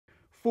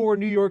for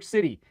New York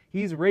City.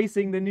 He's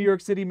racing the New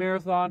York City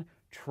Marathon.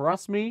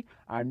 Trust me,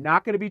 I'm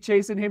not going to be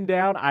chasing him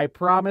down. I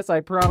promise,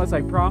 I promise,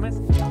 I promise.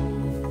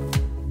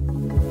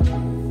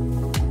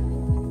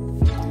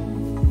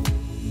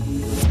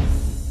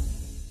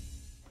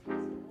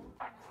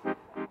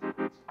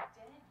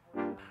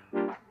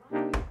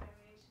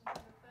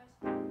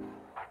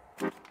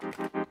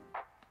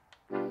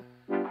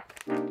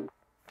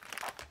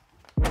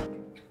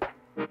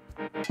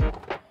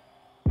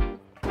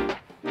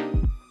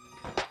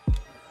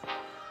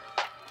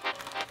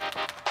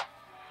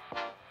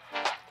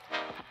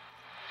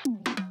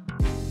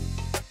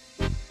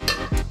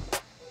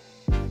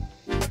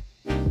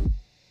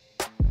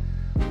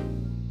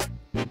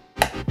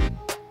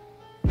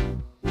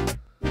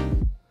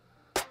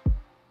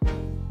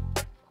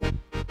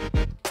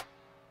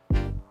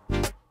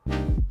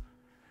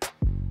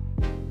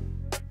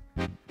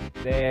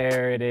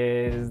 There it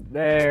is.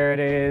 There it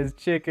is.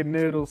 Chicken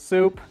noodle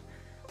soup.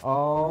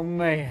 Oh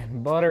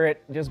man, butter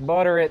it. Just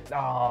butter it.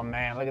 Oh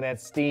man, look at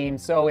that steam.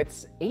 So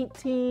it's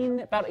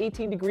about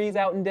 18 degrees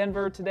out in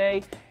Denver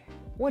today.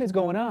 What is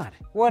going on?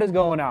 What is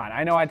going on?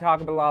 I know I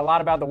talk a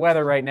lot about the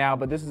weather right now,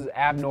 but this is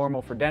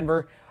abnormal for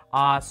Denver.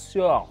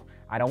 So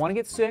I don't want to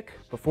get sick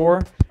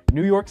before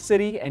New York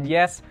City. And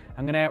yes,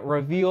 I'm going to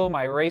reveal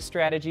my race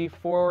strategy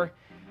for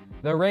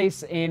the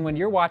race in, when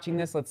you're watching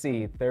this, let's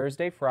see,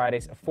 Thursday,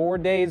 Friday, 4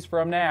 days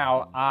from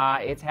now,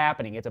 it's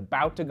happening. It's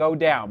about to go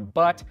down.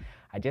 But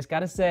I just got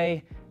to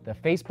say, the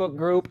Facebook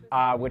group,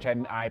 which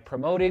I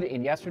promoted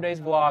in yesterday's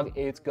vlog,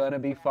 it's going to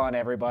be fun,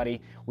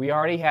 everybody. We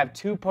already have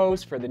 2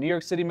 posts for the New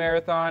York City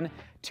Marathon,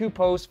 2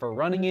 posts for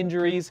running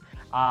injuries,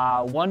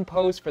 1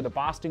 post for the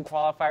Boston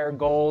qualifier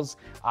goals,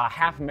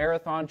 half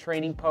marathon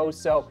training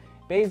post. So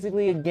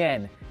basically,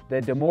 again,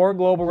 the DeMoor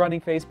Global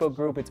Running Facebook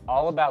group, it's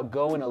all about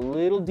going a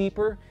little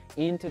deeper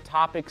into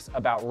topics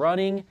about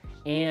running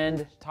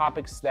and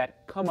topics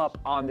that come up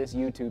on this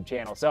YouTube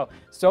channel.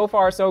 So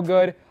far, so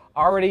good.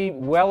 Already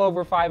well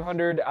over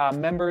 500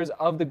 members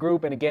of the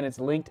group, and again, it's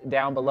linked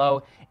down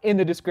below in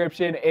the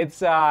description. It's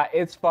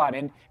fun,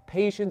 and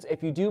patience.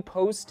 If you do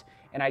post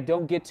and I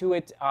don't get to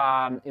it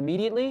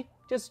immediately,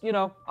 just,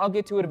 I'll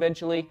get to it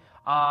eventually.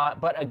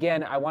 But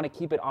again, I want to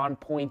keep it on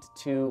point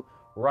to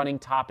running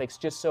topics,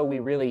 just so we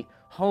really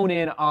hone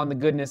in on the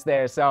goodness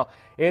there. So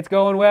it's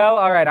going well.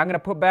 All right, I'm going to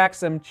put back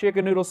some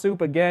chicken noodle soup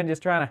again,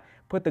 just trying to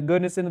put the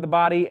goodness into the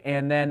body,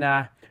 and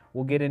then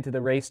we'll get into the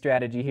race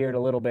strategy here in a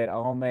little bit.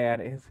 Oh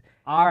man,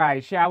 all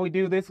right, shall we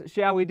do this?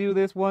 Shall we do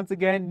this once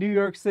again? New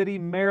York City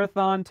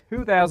Marathon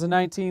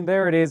 2019,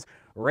 there it is,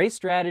 race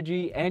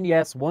strategy, and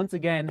yes, once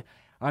again,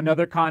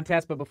 another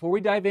contest. But before we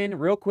dive in,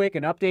 real quick,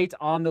 an update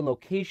on the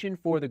location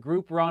for the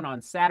group run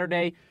on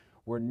Saturday.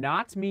 We're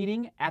not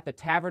meeting at the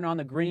Tavern on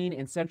the Green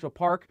in Central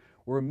Park.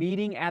 We're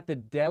meeting at the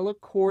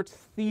Delacorte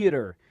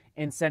Theater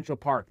in Central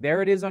Park.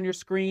 There it is on your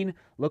screen.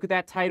 Look at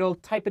that title.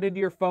 Type it into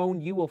your phone.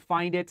 You will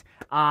find it.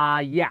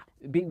 Yeah,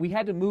 we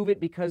had to move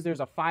it because there's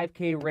a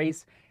 5K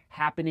race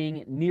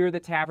happening near the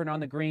Tavern on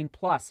the Green.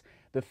 Plus,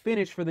 the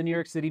finish for the New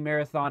York City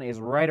Marathon is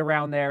right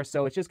around there.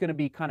 So it's just going to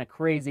be kind of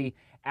crazy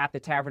at the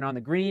Tavern on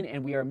the Green.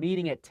 And we are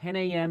meeting at 10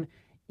 a.m.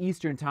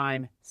 Eastern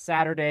Time,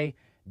 Saturday,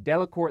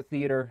 Delacorte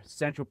Theater,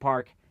 Central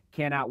Park.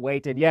 Cannot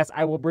wait. And yes,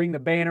 I will bring the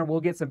banner. We'll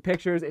get some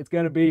pictures. It's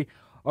going to be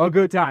a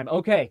good time.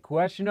 Okay,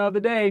 question of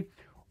the day.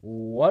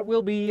 What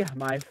will be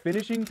my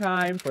finishing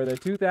time for the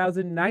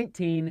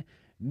 2019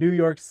 New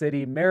York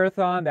City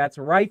Marathon? That's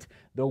right.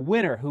 The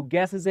winner who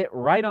guesses it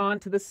right on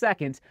to the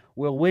second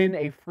will win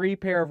a free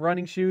pair of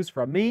running shoes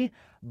from me.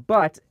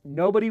 But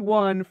nobody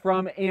won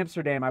from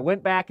Amsterdam. I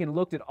went back and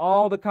looked at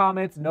all the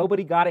comments.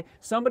 Nobody got it.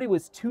 Somebody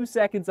was 2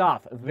 seconds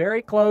off.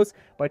 Very close,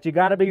 but you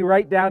got to be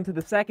right down to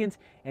the second.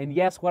 And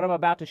yes, what I'm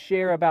about to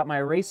share about my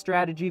race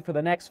strategy for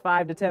the next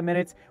 5 to 10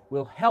 minutes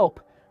will help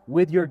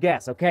with your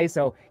guess, okay?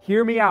 So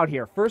hear me out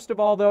here. First of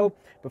all, though,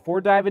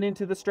 before diving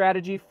into the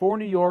strategy for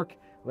New York,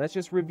 let's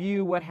just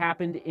review what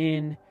happened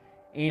in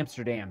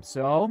Amsterdam.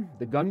 So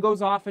the gun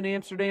goes off in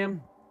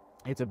Amsterdam.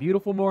 It's a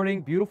beautiful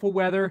morning, beautiful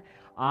weather.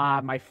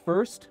 My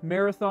first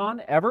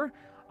marathon ever.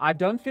 I've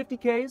done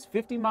 50Ks,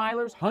 50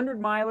 milers, 100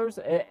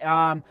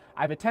 milers.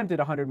 I've attempted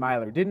a 100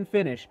 miler, didn't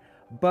finish,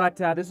 but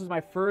this was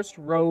my first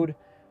road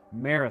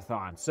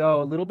marathon.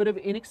 So a little bit of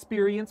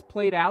inexperience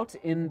played out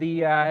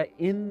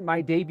in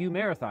my debut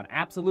marathon.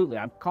 Absolutely,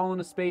 I'm calling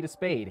a spade a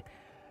spade.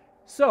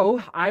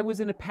 So I was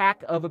in a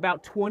pack of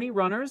about 20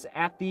 runners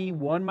at the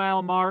 1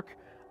 mile mark,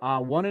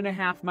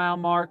 1.5 mile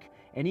mark,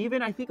 and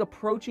even I think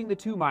approaching the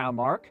 2 mile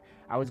mark.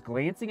 I was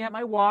glancing at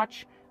my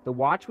watch. The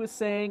watch was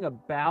saying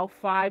about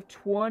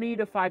 5:20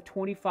 to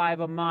 5:25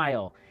 a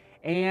mile.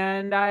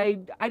 And I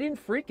didn't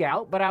freak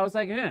out, but I was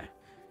like,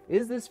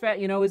 is this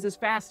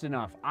fast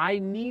enough? I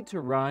need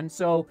to run.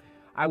 So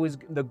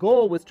the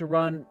goal was to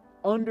run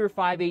under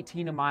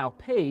 5:18 a mile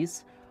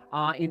pace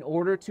in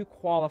order to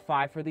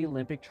qualify for the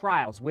Olympic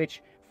trials,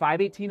 which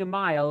 5:18 a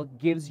mile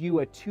gives you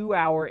a 2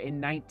 hour and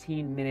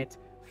 19 minute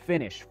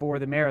finish for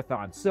the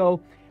marathon.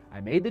 So I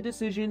made the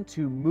decision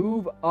to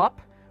move up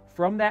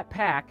from that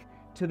pack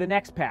to the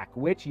next pack,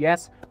 which,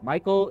 yes,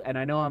 Michael, and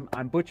I know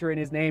I'm butchering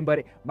his name,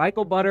 but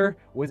Michael Butter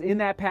was in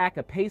that pack,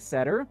 a pace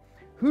setter,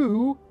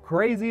 who,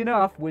 crazy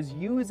enough, was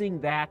using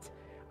that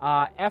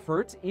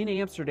effort in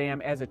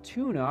Amsterdam as a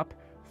tune-up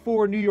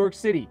for New York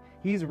City.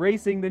 He's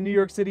racing the New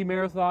York City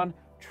Marathon.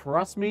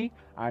 Trust me,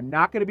 I'm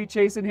not going to be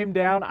chasing him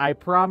down. I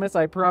promise,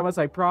 I promise,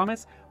 I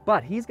promise.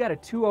 But he's got a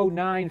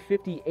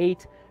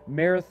 2:09:58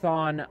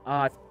 marathon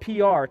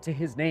PR to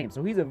his name.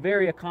 So he's a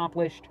very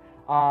accomplished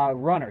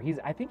runner.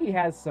 I think he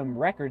has some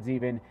records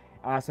even,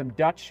 some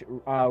Dutch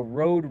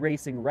road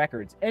racing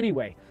records.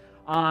 Anyway,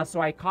 so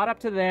I caught up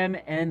to them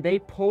and they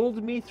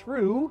pulled me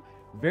through,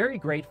 very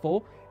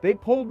grateful, they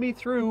pulled me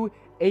through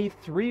a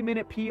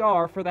 3-minute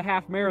PR for the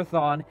half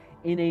marathon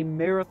in a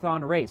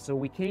marathon race. So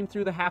we came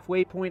through the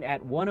halfway point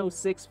at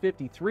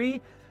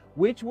 1:06:53,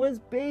 which was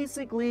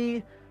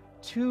basically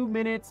 2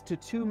 minutes to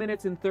 2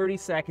 minutes and 30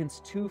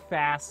 seconds too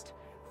fast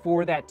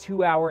for that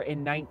 2-hour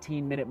and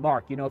 19-minute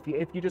mark. You know,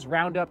 if you just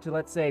round up to,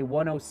 let's say,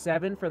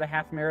 1:07 for the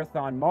half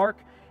marathon mark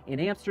in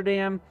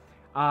Amsterdam,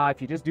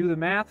 if you just do the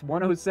math,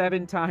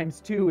 1:07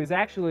 times 2 is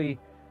actually,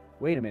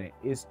 wait a minute,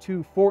 is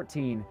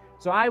 2:14.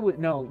 So I would,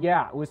 no,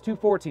 yeah, it was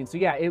 2:14. So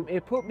yeah,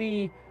 it put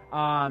me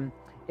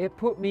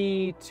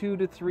 2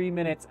 to 3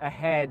 minutes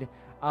ahead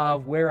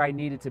of where I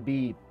needed to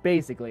be,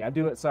 basically.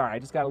 Sorry, I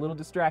just got a little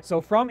distracted.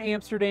 So from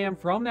Amsterdam,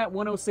 from that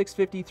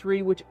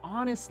 1:06:53, which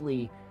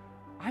honestly,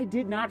 I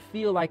did not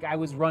feel like I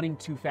was running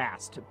too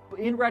fast.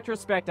 In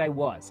retrospect, I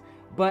was.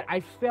 But I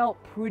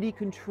felt pretty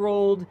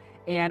controlled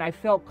and I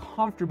felt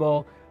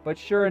comfortable. But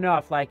sure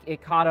enough, like,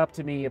 it caught up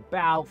to me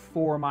about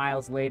 4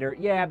 miles later.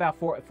 Yeah, about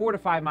 4 to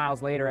 5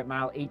 miles later at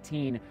mile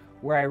 18,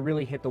 where I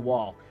really hit the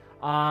wall.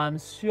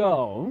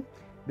 So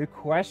the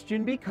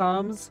question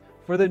becomes,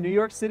 for the New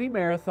York City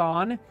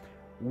Marathon,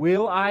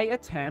 will I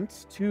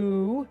attempt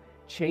to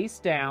chase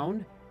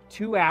down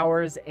 2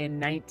 hours and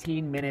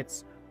 19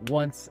 minutes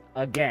once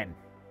again?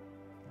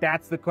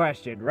 That's the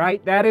question,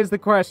 right? That is the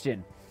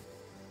question.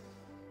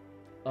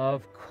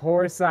 Of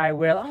course I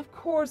will. Of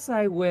course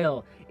I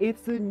will.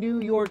 It's the New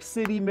York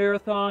City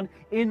Marathon,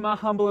 in my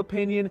humble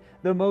opinion,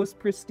 the most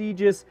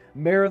prestigious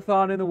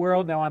marathon in the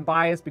world. Now, I'm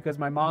biased because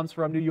my mom's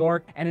from New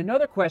York. And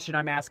another question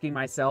I'm asking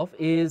myself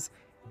is,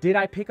 did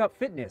I pick up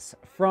fitness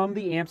from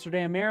the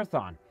Amsterdam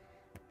Marathon?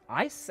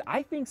 I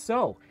think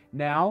so.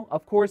 Now,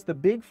 of course, the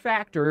big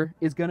factor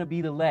is going to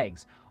be the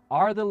legs.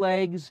 Are the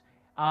legs...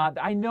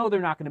 I know they're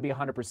not going to be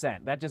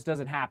 100%. That just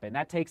doesn't happen.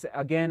 That takes,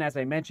 again, as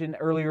I mentioned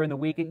earlier in the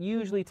week, it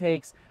usually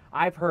takes,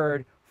 I've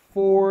heard,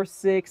 4,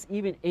 6,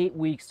 even 8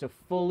 weeks to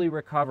fully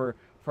recover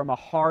from a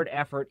hard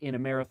effort in a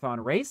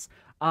marathon race.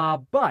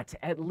 But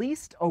at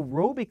least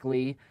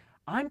aerobically,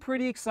 I'm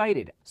pretty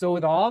excited. So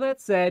with all that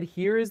said,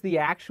 here is the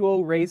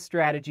actual race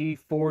strategy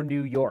for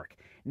New York.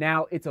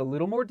 Now, it's a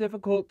little more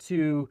difficult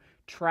to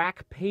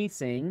track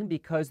pacing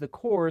because the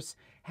course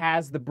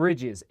has the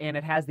bridges and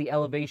it has the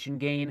elevation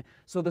gain.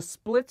 So the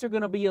splits are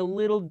going to be a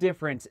little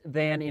different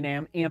than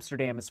in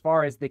Amsterdam as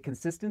far as the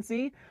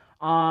consistency.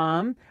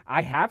 I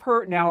have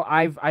heard, now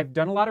I've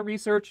done a lot of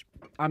research.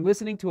 I'm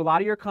listening to a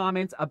lot of your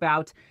comments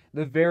about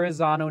the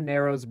Verrazano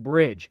Narrows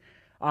Bridge.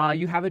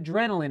 You have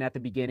adrenaline at the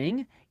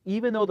beginning,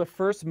 even though the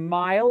first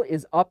mile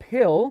is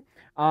uphill,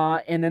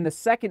 and then the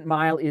second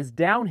mile is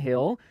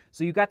downhill.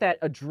 So you got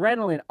that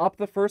adrenaline up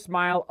the first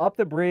mile, up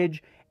the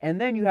bridge, and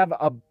then you have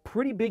a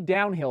pretty big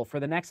downhill for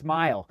the next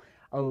mile.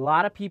 A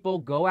lot of people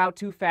go out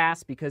too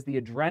fast because the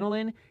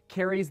adrenaline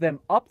carries them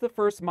up the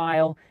first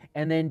mile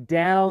and then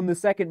down the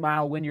second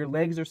mile when your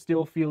legs are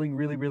still feeling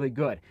really, really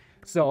good.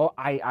 So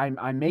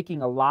I'm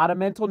making a lot of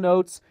mental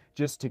notes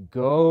just to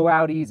go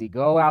out easy,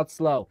 go out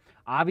slow.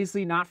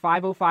 Obviously not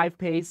 5:05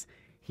 pace.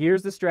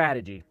 Here's the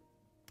strategy.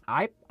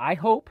 I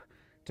hope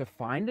to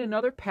find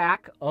another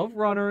pack of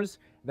runners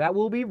that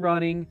will be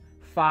running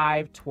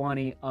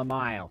 5:20 a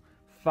mile.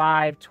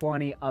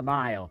 5:20 a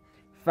mile.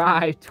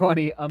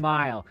 5:20 a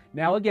mile.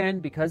 Now again,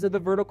 because of the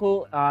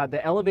vertical, the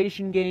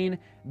elevation gain,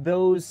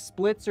 those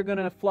splits are going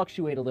to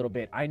fluctuate a little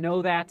bit. I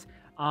know that,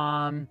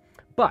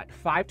 but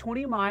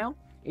 5:20 a mile,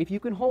 if you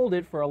can hold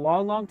it for a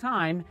long, long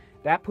time,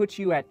 that puts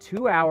you at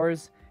 2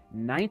 hours,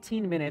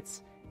 19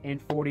 minutes,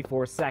 and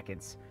 44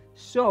 seconds.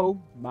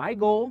 So my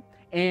goal,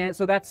 and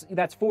so that's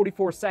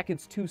 44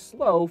 seconds too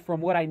slow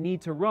from what I need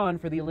to run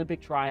for the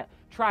Olympic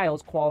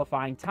trials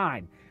qualifying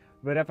time.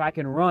 But if I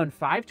can run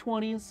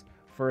 5:20s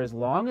for as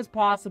long as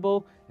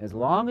possible,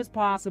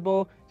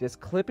 just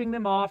clipping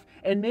them off,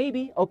 and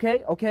maybe,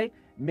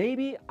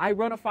 maybe I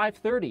run a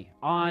 5:30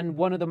 on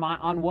one of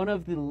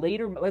the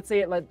later, let's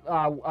say at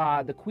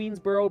the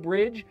Queensboro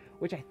Bridge,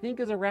 which I think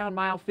is around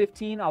mile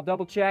 15. I'll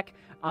double check.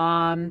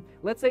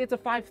 Let's say it's a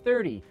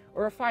 5:30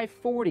 or a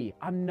 5:40.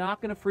 I'm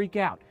not gonna freak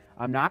out.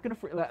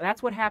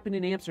 That's what happened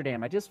in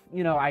Amsterdam. I just,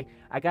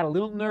 I got a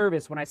little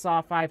nervous when I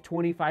saw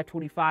 5:20,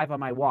 5:25 on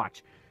my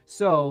watch.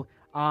 So,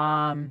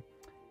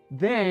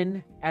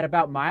 then at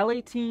about mile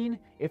 18,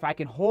 if I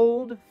can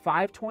hold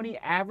 5:20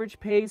 average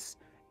pace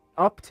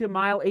up to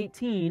mile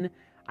 18,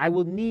 I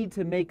will need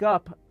to make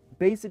up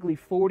basically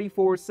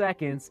 44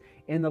 seconds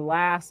in the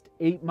last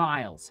 8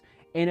 miles.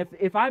 And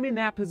if I'm in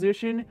that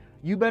position,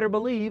 you better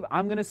believe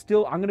I'm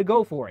gonna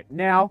go for it.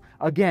 Now,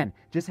 again,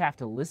 just have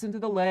to listen to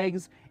the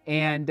legs.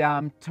 And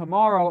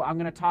tomorrow I'm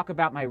gonna talk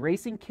about my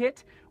racing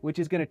kit, which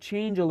is gonna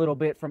change a little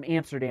bit from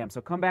Amsterdam.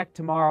 So come back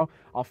tomorrow.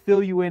 I'll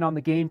fill you in on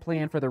the game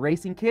plan for the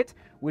racing kit,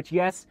 which,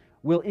 yes,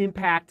 will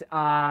impact,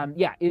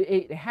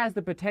 it has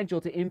the potential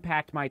to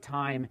impact my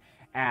time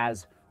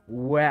as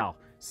well.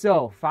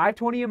 So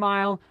 5:20 a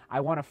mile, I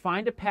want to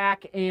find a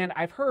pack, and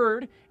I've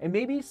heard, and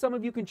maybe some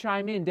of you can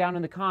chime in down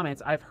in the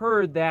comments, I've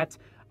heard that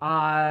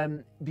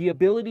the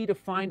ability to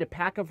find a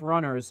pack of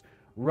runners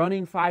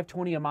running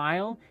 5:20 a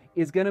mile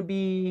is going to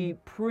be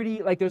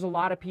pretty, like, there's a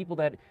lot of people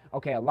that,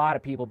 okay, a lot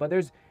of people, but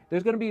there's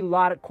going to be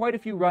quite a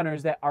few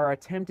runners that are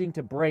attempting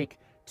to break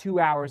 2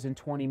 hours and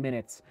 20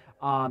 minutes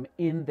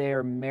in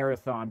their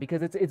marathon,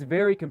 because it's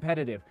very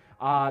competitive.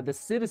 The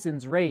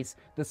citizens race,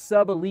 the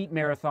sub-elite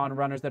marathon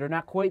runners that are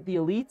not quite the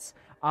elites,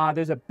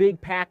 there's a big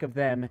pack of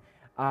them.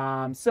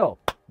 So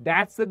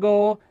that's the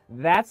goal.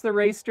 That's the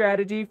race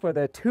strategy for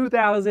the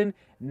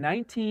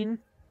 2019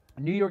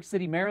 New York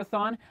City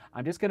Marathon.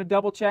 I'm just going to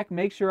double check,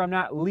 make sure I'm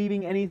not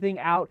leaving anything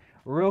out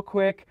real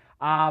quick.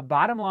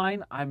 Bottom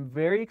line, I'm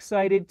very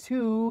excited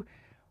to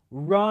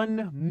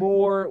run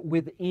more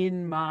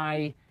within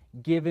my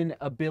given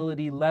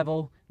ability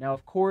level. Now,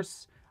 of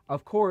course,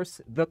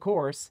 the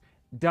course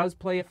does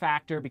play a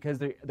factor, because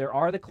there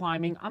are the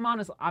climbing. I'm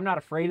not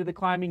afraid of the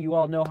climbing. You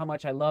all know how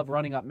much I love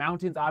running up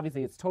mountains.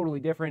 Obviously, it's totally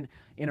different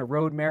in a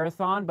road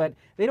marathon, but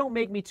they don't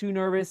make me too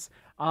nervous.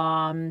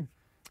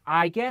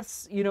 I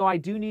guess, I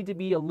do need to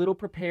be a little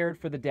prepared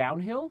for the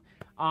downhill,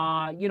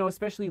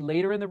 especially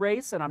later in the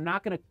race, and I'm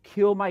not going to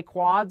kill my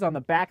quads on the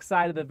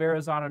backside of the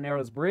Verrazano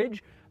Narrows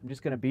Bridge. I'm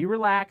just going to be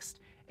relaxed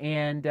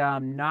and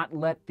not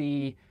let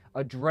the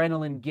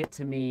adrenaline get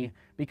to me,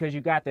 because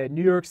you've got the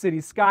New York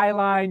City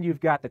skyline, you've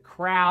got the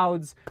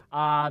crowds,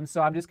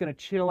 so I'm just going to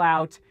chill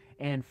out,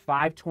 and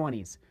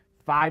 5:20s,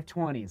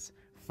 5:20s,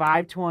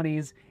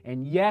 5:20s,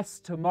 and yes,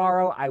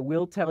 tomorrow I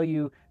will tell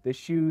you the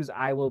shoes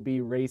I will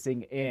be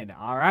racing in.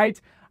 All right,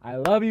 I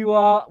love you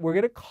all. We're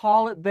gonna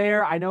call it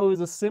there. I know it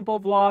was a simple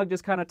vlog,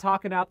 just kind of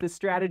talking out this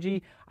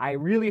strategy. I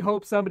really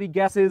hope somebody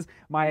guesses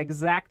my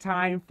exact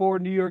time for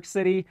New York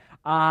City.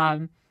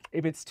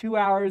 If it's 2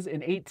 hours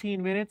and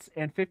 18 minutes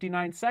and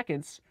 59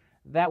 seconds,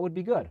 that would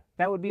be good.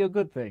 That would be a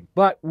good thing.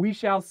 But we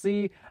shall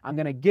see. I'm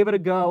going to give it a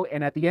go.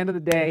 And at the end of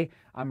the day,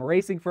 I'm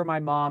racing for my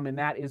mom, and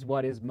that is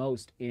what is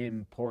most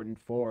important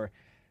for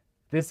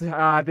this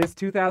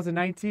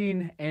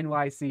 2019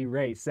 NYC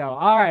race. So,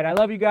 all right, I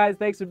love you guys.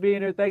 Thanks for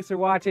being here. Thanks for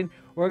watching.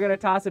 We're going to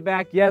toss it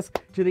back, yes,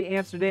 to the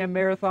Amsterdam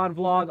Marathon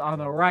vlog on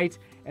the right,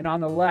 and on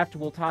the left,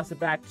 we'll toss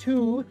it back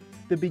to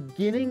the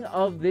beginning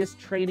of this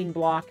training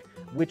block,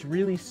 which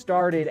really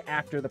started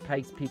after the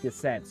Pikes Peak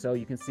ascent. So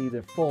you can see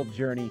the full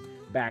journey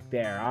back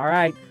there. All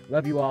right,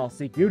 love you all.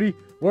 Seek beauty,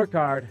 work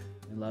hard,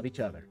 and love each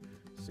other.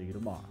 See you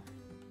tomorrow.